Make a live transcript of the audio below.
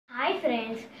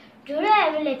friends, today I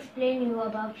will explain you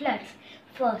about floods.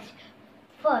 First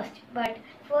I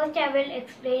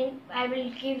will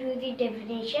give you the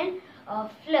definition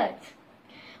of floods.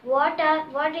 What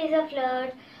is a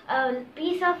flood? A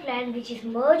piece of land which is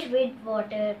merged with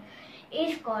water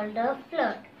is called a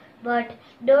flood. But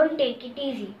don't take it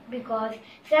easy because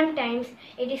sometimes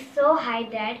it is so high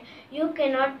that you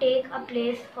cannot take a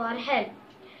place for help.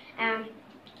 And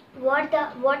what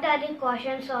are the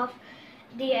cautions of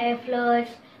the floods?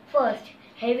 First,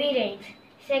 heavy rains.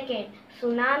 Second,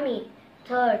 tsunami.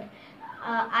 Third,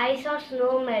 ice or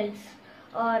snow melts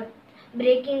or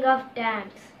breaking of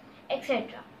dams,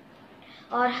 etc.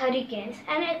 or hurricanes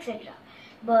and etc.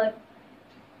 But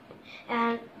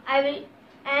and I will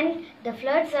and the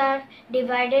floods are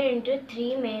divided into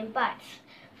three main parts.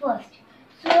 First,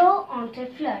 slow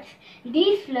onset floods.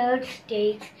 These floods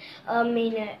take a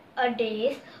minute, a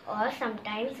days, or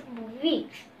sometimes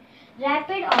weeks.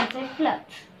 Rapid onset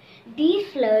floods.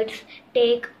 These floods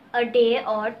take a day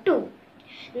or two.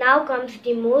 Now comes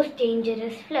the most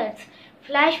dangerous floods,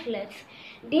 flash floods.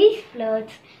 These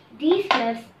floods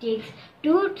takes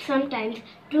sometimes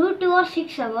 2 or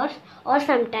 6 hours or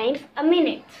sometimes a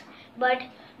minute. But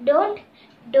don't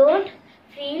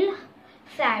feel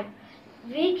sad.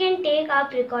 We can take our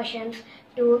precautions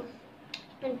to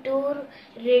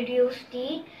reduce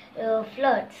the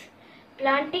floods.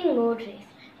 Planting more trees.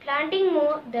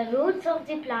 The roots of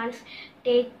the plants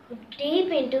take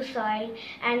deep into soil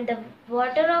and the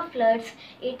water of floods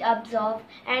it absorbs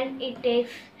and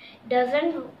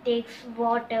doesn't takes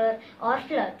water or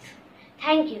floods.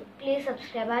 Thank you. Please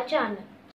subscribe our channel.